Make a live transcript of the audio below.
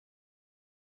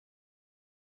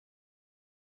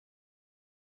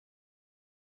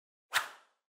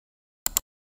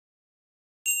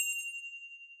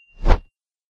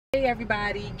Hey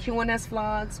everybody, QNS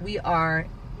Vlogs. We are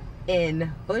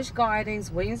in Busch Gardens,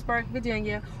 Williamsburg,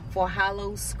 Virginia for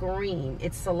Howl-O-Scream.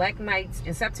 It's select nights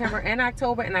in September and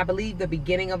October, and I believe the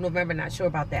beginning of November, not sure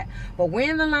about that. But we're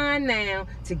in the line now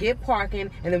to get parking,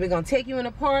 and then we're gonna take you in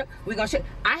the park. We're gonna show.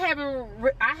 I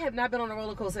have not been on a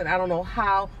roller coaster in I don't know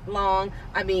how long.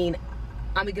 I mean,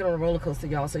 I'm gonna get on a roller coaster,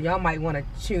 y'all, so y'all might want to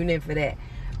tune in for that.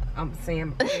 I'm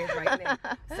saying right now.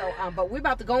 So, but we're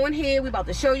about to go in here. We're about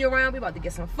to show you around. We're about to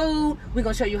get some food. We're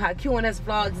gonna show you how QNS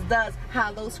Vlogs does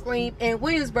Howl-O-Scream in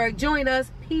Williamsburg. Join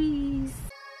us. Peace.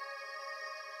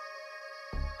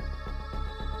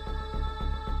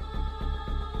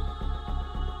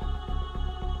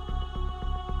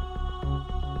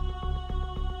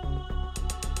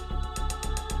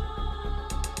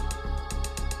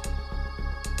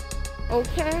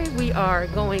 Okay, we are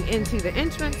going into the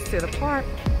entrance to the park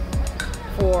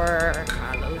for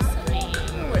Howl-O-Scream.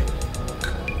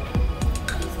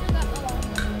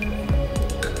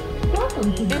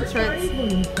 Welcome to Busch Gardens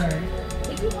Williamsburg.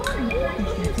 If you are important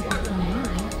to tickets online,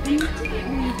 and your ticket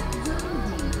reads Zone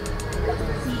D,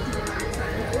 proceed to the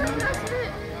backside of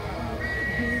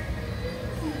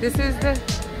the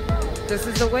This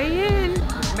is the way in.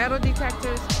 Metal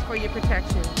detectors for your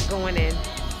protection going in.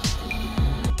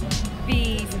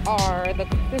 This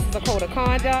is a code of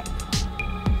conduct.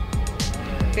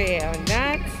 They are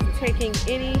not taking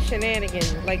any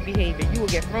shenanigans like behavior. You will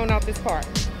get thrown out this park.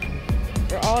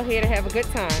 We're all here to have a good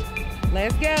time.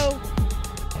 Let's go.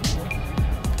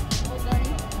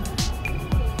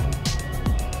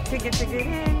 Ticket to get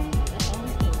in.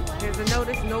 There's a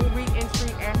notice, no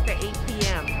re-entry after 8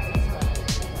 p.m.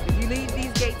 If you leave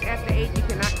these gates after 8, you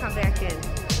cannot come back in.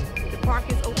 The park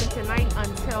is open tonight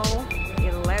until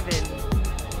 11.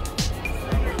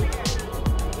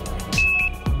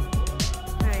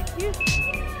 Thank you.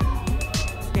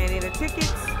 Scanning the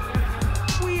tickets.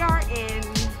 We are in,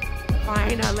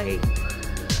 finally.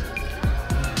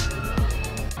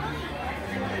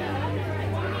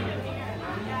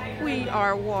 We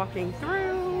are walking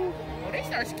through. Oh, they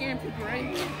start scaring people right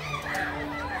here.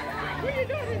 What are you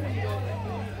doing?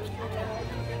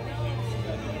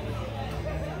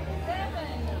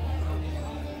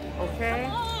 Okay.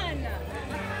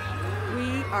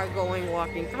 We are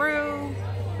walking through.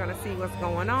 Gonna see what's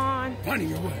going on.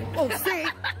 Funny away. Oh, see?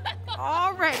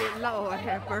 Already, Lord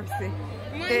have mercy.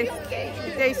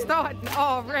 They starting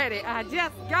already. I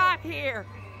just got here.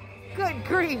 Good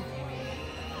grief.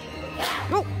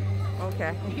 Oh,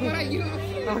 okay.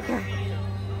 Okay.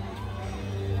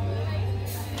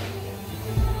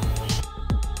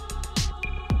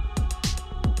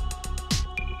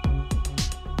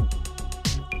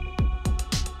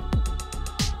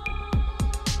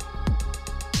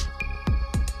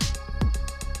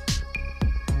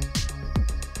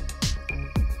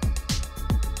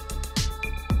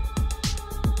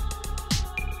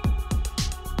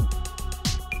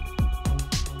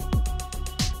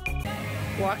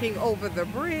 Walking over the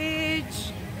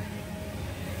bridge.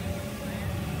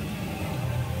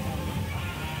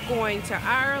 Going to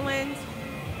Ireland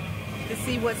to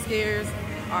see what scares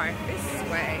are this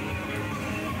way.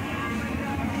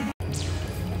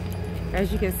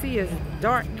 As you can see, it's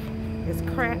dark. It's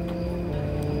crap.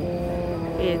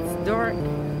 It's dark.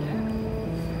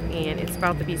 And it's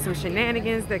about to be some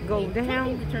shenanigans that go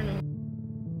down.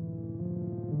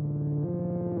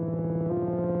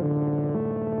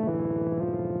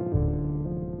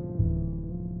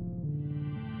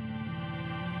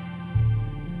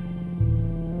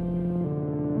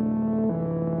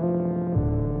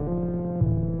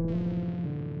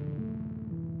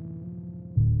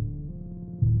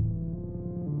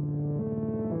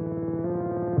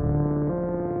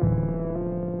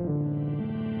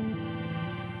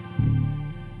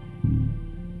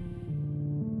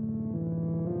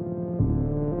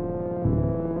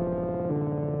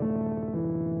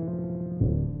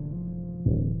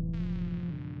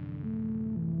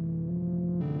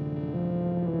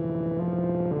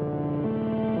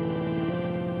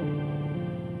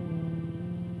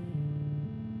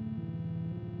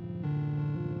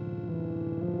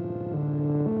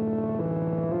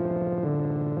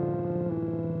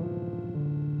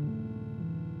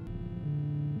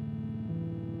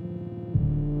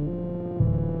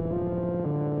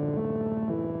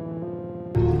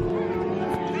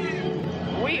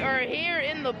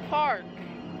 The park.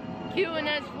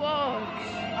 QNS Vlogs.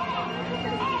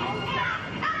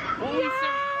 Will we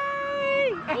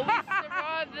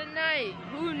survive the night?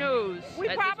 Who knows? We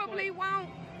probably won't.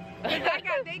 They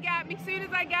got me. As soon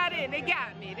as I got in, they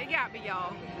got me,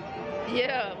 y'all.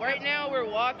 Yeah, right now we're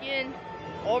walking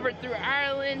over through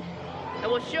Ireland,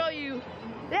 and we'll show you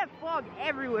They have fog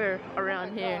everywhere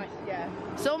around here. Gosh, yeah.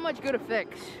 So much good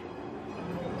effects.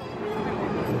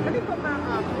 Let me put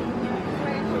my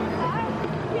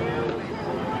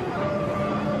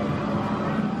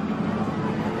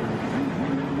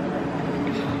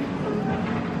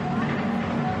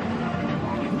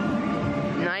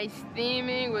Nice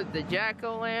theming with the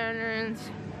jack-o'-lanterns.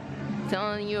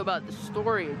 Telling you about the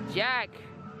story of Jack.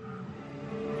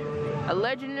 A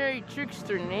legendary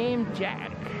trickster named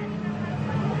Jack.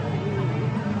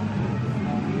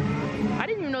 I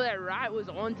didn't even know that ride was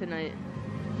on tonight.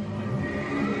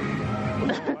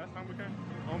 Last time we came?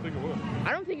 I don't think it was.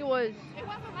 I don't think it was. It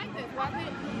wasn't like this, was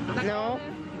it? No,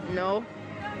 no.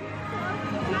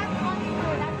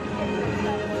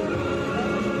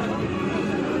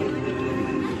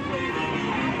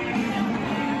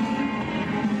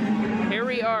 Here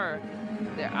we are,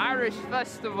 the Irish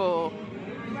Festival.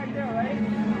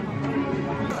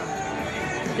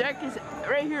 Jack is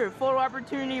right here, photo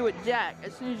opportunity with Jack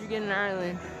as soon as you get in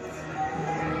Ireland.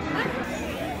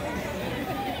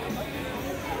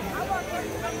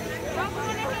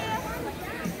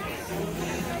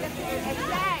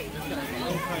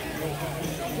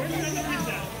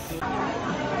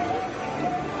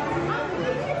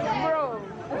 Bro.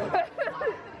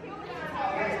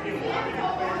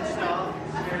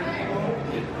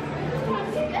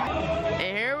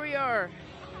 And here we are.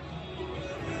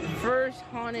 First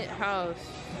haunted house.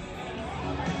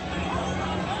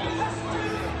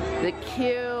 The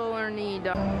Killarney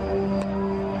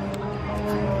Diner.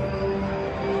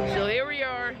 So here we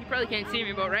are. You probably can't see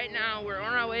me, but right now we're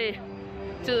on our way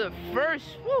to the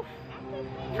first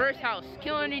house,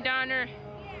 Killarney Diner.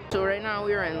 So right now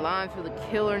we are in line for the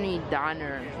Killarney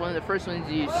Diner. It's one of the first ones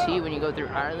you see when you go through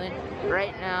Ireland.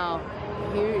 Right now,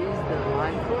 here is the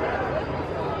line for it.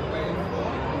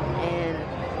 And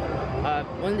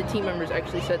one of the team members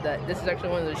actually said that this is actually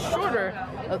one of the shorter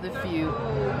of the few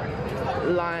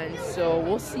lines. So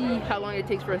we'll see how long it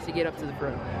takes for us to get up to the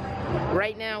front.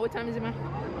 Right now, what time is it, man?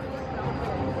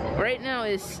 Right now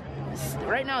it's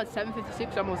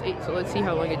 7:56, almost 8. So let's see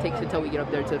how long it takes until we get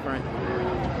up there to the front.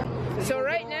 So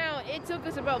right now, it took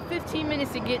us about 15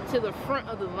 minutes to get to the front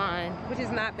of the line. Which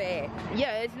is not bad.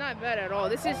 Yeah, it's not bad at all.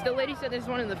 This is, the lady said this is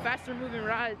one of the faster moving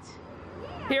rides.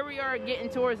 Here we are getting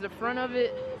towards the front of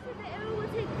it. It will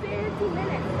take 30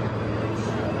 minutes.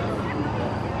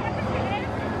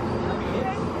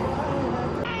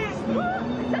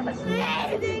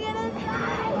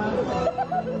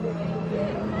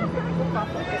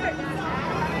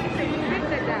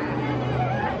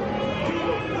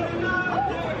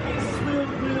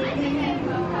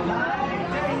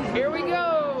 Here we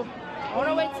go. On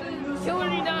our way to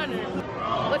Killarney Diner.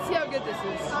 Let's see how good this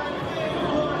is.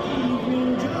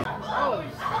 Oh,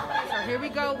 so here we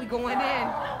go. We going in.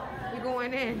 We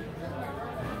going in.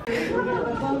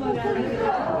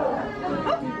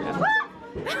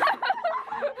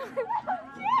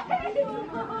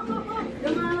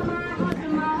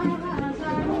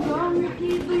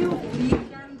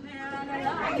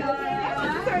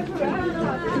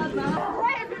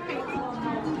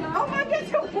 Oh my God,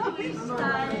 your voice.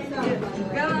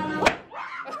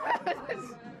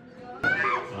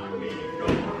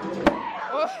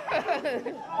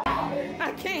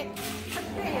 I can't.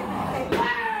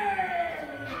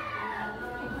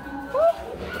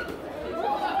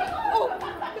 Oh,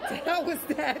 what the hell was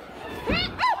that?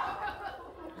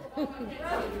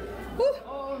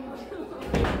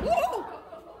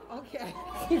 Okay.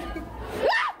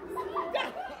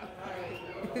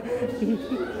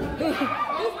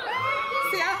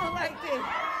 See, I don't like this.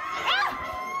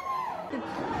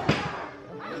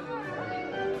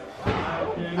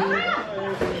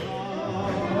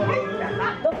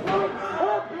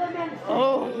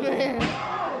 Oh man.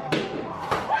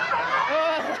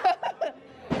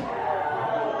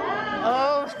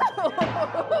 Oh.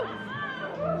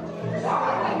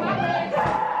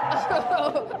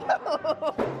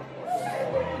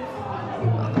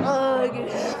 Oh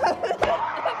goodness.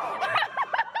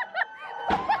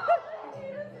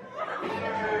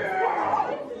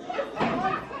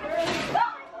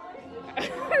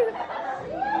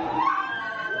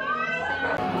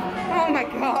 Oh my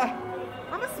God.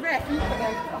 I'm gonna smack you for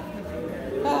that.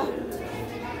 Oh.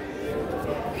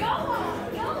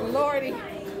 Lordy.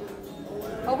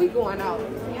 Oh, we going out. I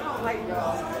don't like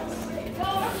y'all.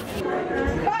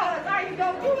 God, there you go.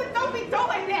 Don't be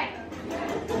doing that.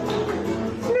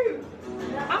 Shoot.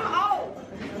 I'm old.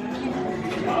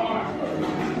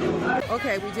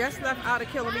 Okay, we just left out of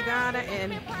Killarney Diner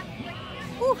and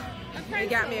whew, they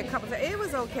got me a couple of, it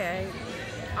was okay.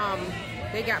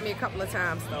 They got me a couple of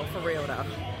times though, for real though.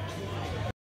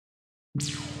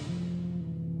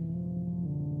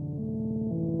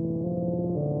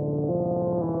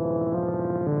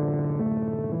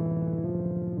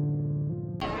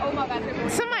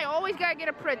 Somebody always gotta get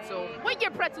a pretzel. What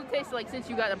your pretzel taste like since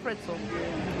you got a pretzel?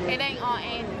 It ain't on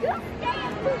Andy.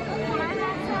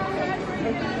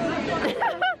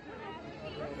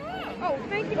 Oh,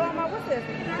 thank you, Mama. What's this?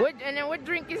 And then what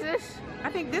drink is this? I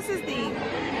think this is the,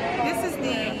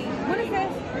 what is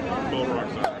this? Gold Rock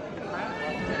cider.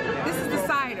 This is the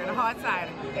cider, the hard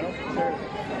cider.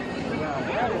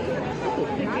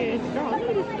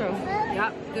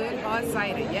 Yep, good hard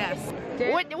cider, yes.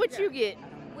 What you get?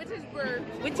 Witch's brew.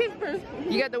 Witch's brew.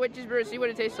 You got the witch's brew. See what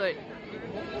it tastes like.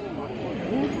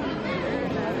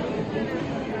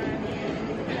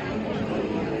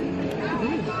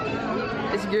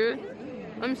 It's good.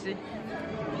 Let me see.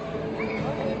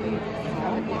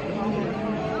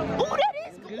 Oh, that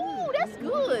is good. Ooh, that's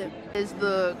good. It's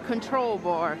the control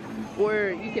bar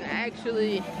where you can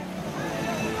actually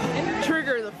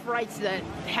trigger the frights that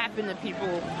happen to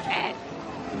people at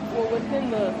or within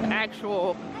the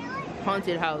actual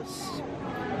haunted house.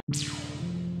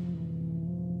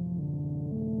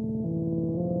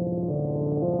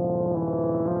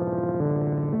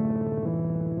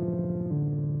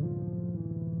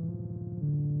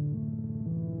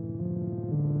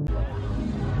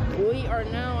 We are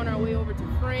now on our way over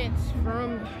to France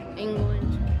from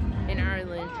England and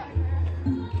Ireland.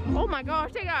 Oh my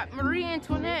gosh, they got Marie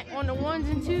Antoinette on the ones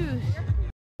and twos.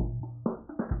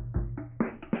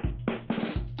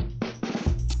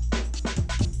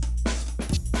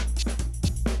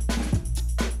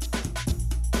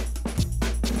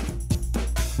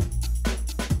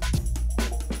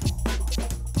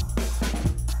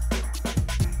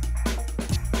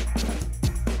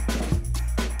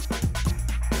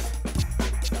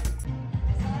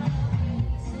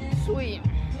 Sweet.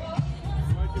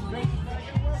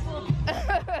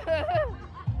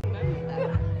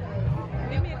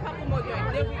 Give me a couple more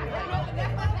drinks.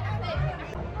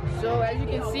 So as you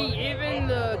can see, even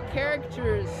the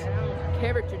characters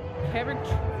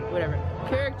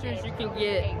you can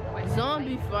get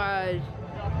zombified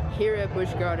here at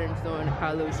Busch Gardens doing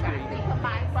Howl-O-Scream.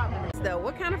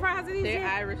 What kind of fries are these? They're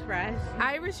Irish fries.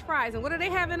 Irish fries. And what do they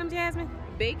have in them, Jasmine?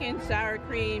 Bacon, sour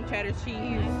cream, cheddar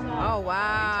cheese. Oh,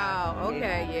 wow.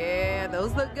 Okay, yeah.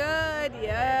 Those look good.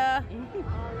 Yeah.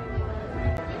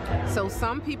 So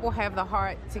some people have the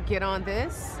heart to get on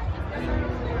this.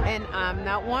 And I'm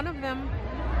not one of them.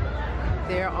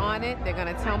 They're on it. They're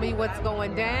going to tell me what's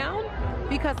going down.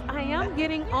 Because I am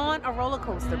getting on a roller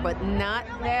coaster, but not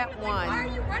that one. Why are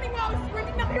you running while I was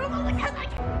screaming up here? Because I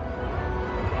can't.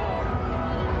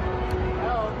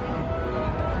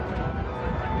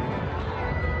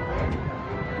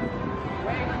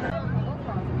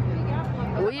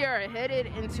 We are headed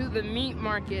into the meat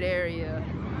market area.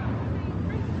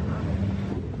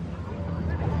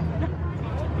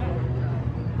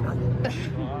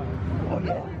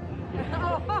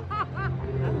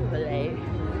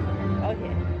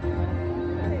 Okay.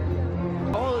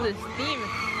 Oh, this demon.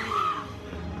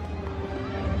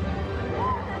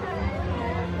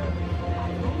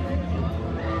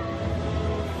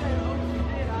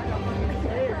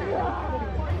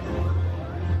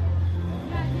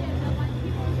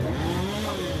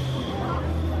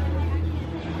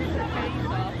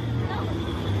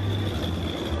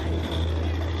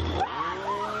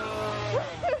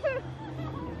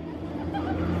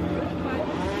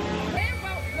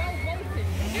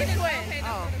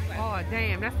 Oh,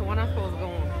 damn. That's the one I'm supposed to go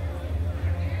on.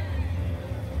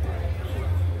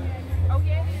 Oh,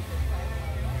 yeah, it is.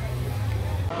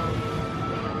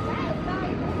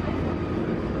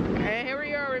 And here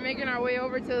we are, we're making our way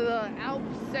over to the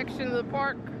Alps section of the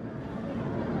park.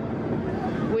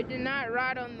 We did not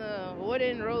ride on the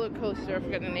wooden roller coaster, I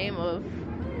forgot the name of.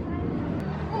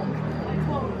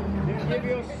 Give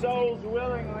your souls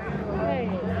willingly. Hey.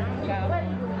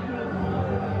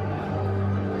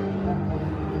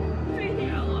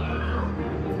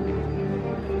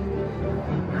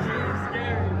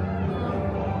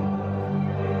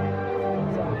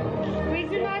 We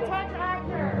do not touch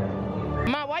actor.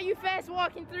 Ma, why you fast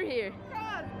walking through here?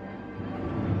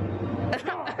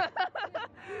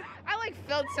 I like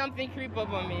felt something creep up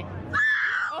on me.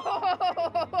 Oh,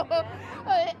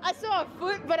 I saw a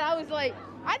foot, but I was like,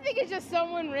 I think it's just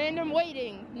someone random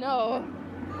waiting. No.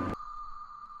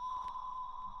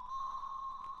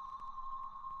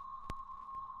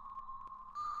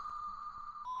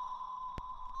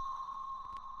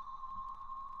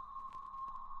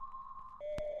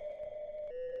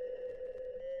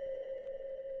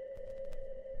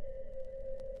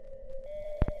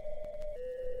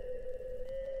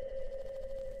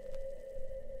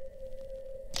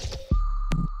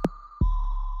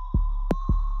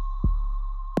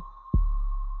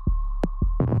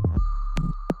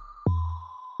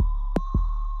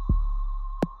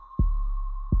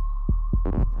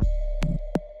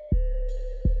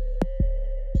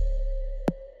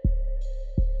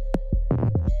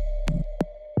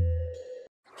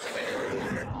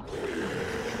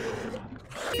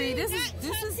 See, this is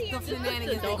the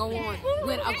shenanigans that go on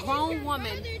when a grown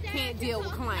woman can't deal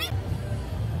with clients.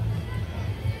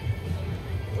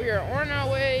 We are on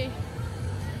our way.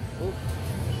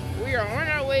 We are on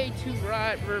our way to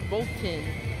ride Verbolten.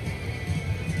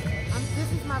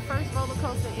 This is my first roller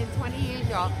coaster in 20 years,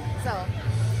 y'all. So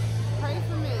pray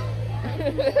for me.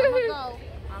 Pray for me.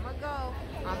 I'ma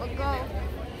go.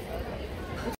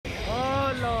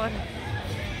 Oh Lord.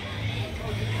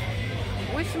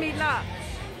 Wish me luck.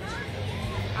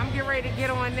 I'm getting ready to get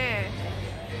on there.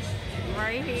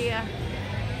 Right here.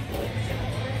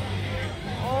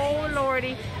 Oh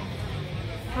Lordy.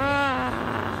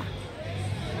 Ah.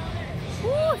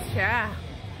 Woo, child.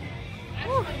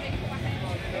 Woo.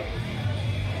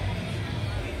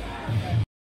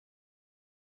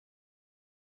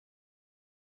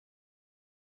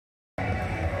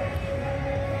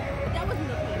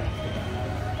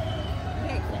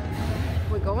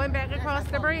 We're going back across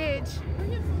the bridge.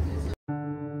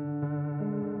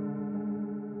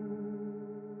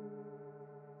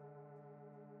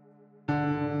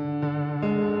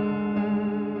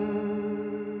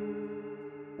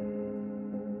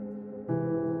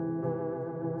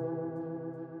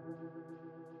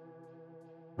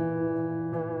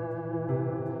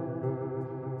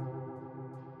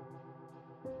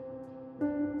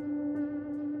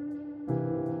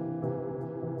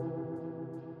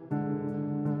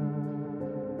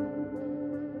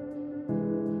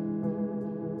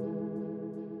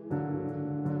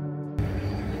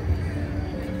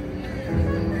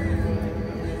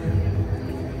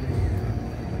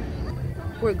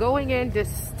 We're going in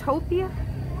Dystopia,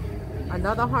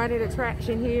 another haunted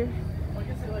attraction here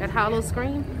at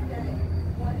Howl-O-Scream.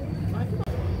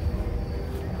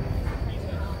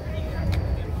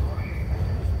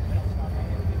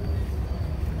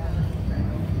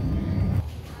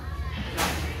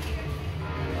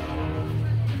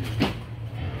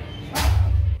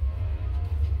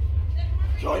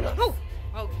 Join us. Oh,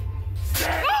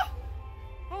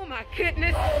 oh my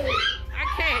goodness, I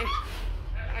can't.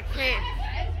 Okay.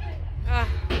 Oh,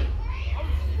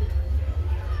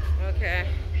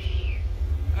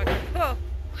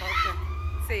 okay.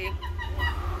 See,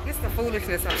 this is the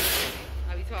foolishness I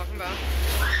be talking about.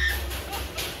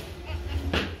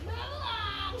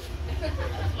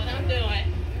 That's what I'm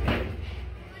doing.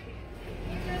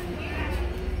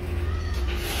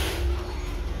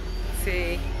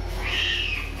 See,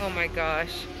 oh my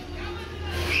gosh,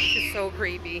 this is so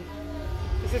creepy.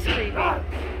 This is creepy.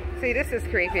 See, this is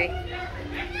creepy.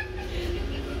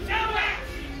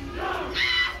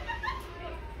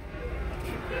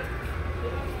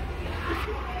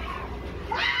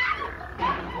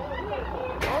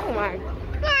 Oh my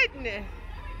goodness.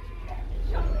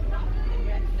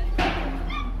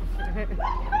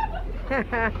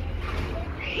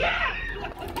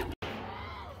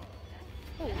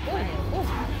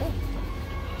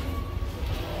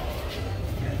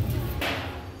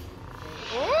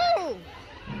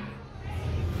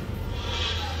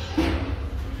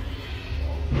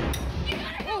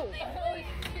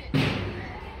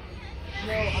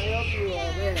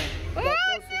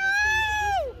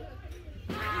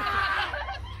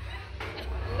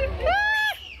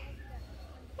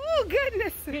 Oh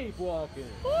goodness! Keep walking.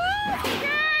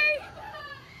 Okay.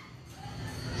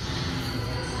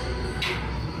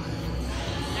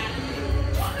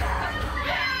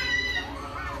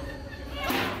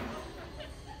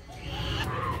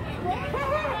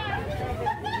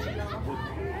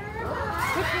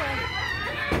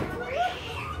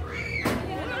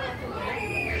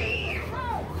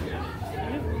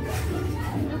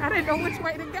 I didn't know which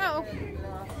way to go.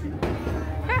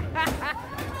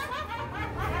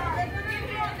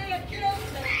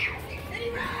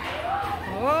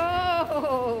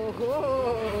 Oh,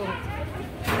 oh.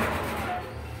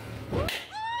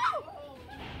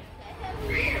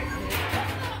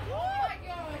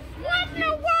 What in the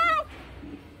world?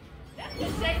 That's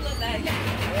what Shay look like.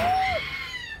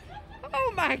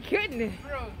 Oh my goodness.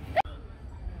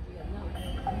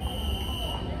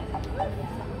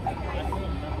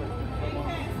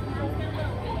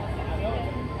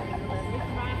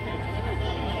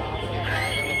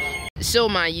 So,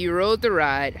 you rode the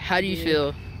ride. How do you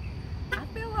feel? I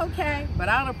feel okay, but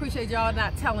I don't appreciate y'all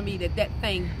not telling me that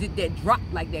thing did that drop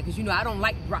like that, because you know I don't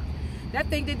like drop. That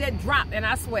thing did that drop, and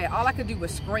I swear all I could do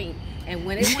was scream. And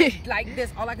when it went like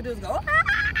this, all I could do was go,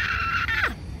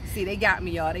 ah! See, they got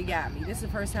me, y'all. They got me. This is the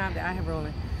first time that I have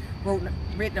ridden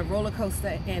a roller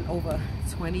coaster in over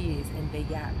 20 years, and they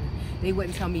got me. They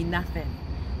wouldn't tell me nothing.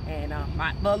 And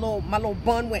my little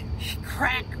bun went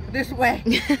crack this way.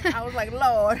 I was like,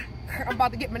 Lord. I'm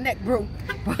about to get my neck broke.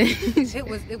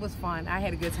 It was fun. I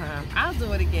had a good time. I'll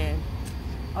do it again.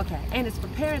 Okay, and it's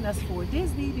preparing us for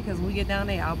Disney because when we get down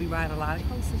there, I'll be riding a lot of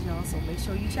coasters, y'all. So make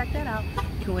sure you check that out.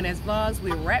 Q&S Vlogs.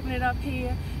 We're wrapping it up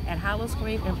here at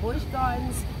Howl-O-Scream in Busch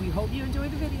Gardens. We hope you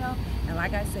enjoyed the video. And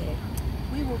like I said,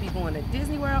 we will be going to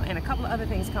Disney World and a couple of other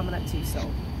things coming up too. So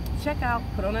check out,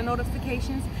 put on the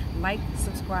notifications, like,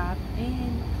 subscribe,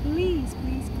 and please,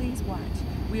 please, please watch.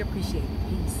 We appreciate it.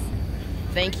 Peace.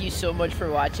 Thank you so much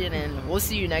for watching, and we'll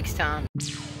see you next time.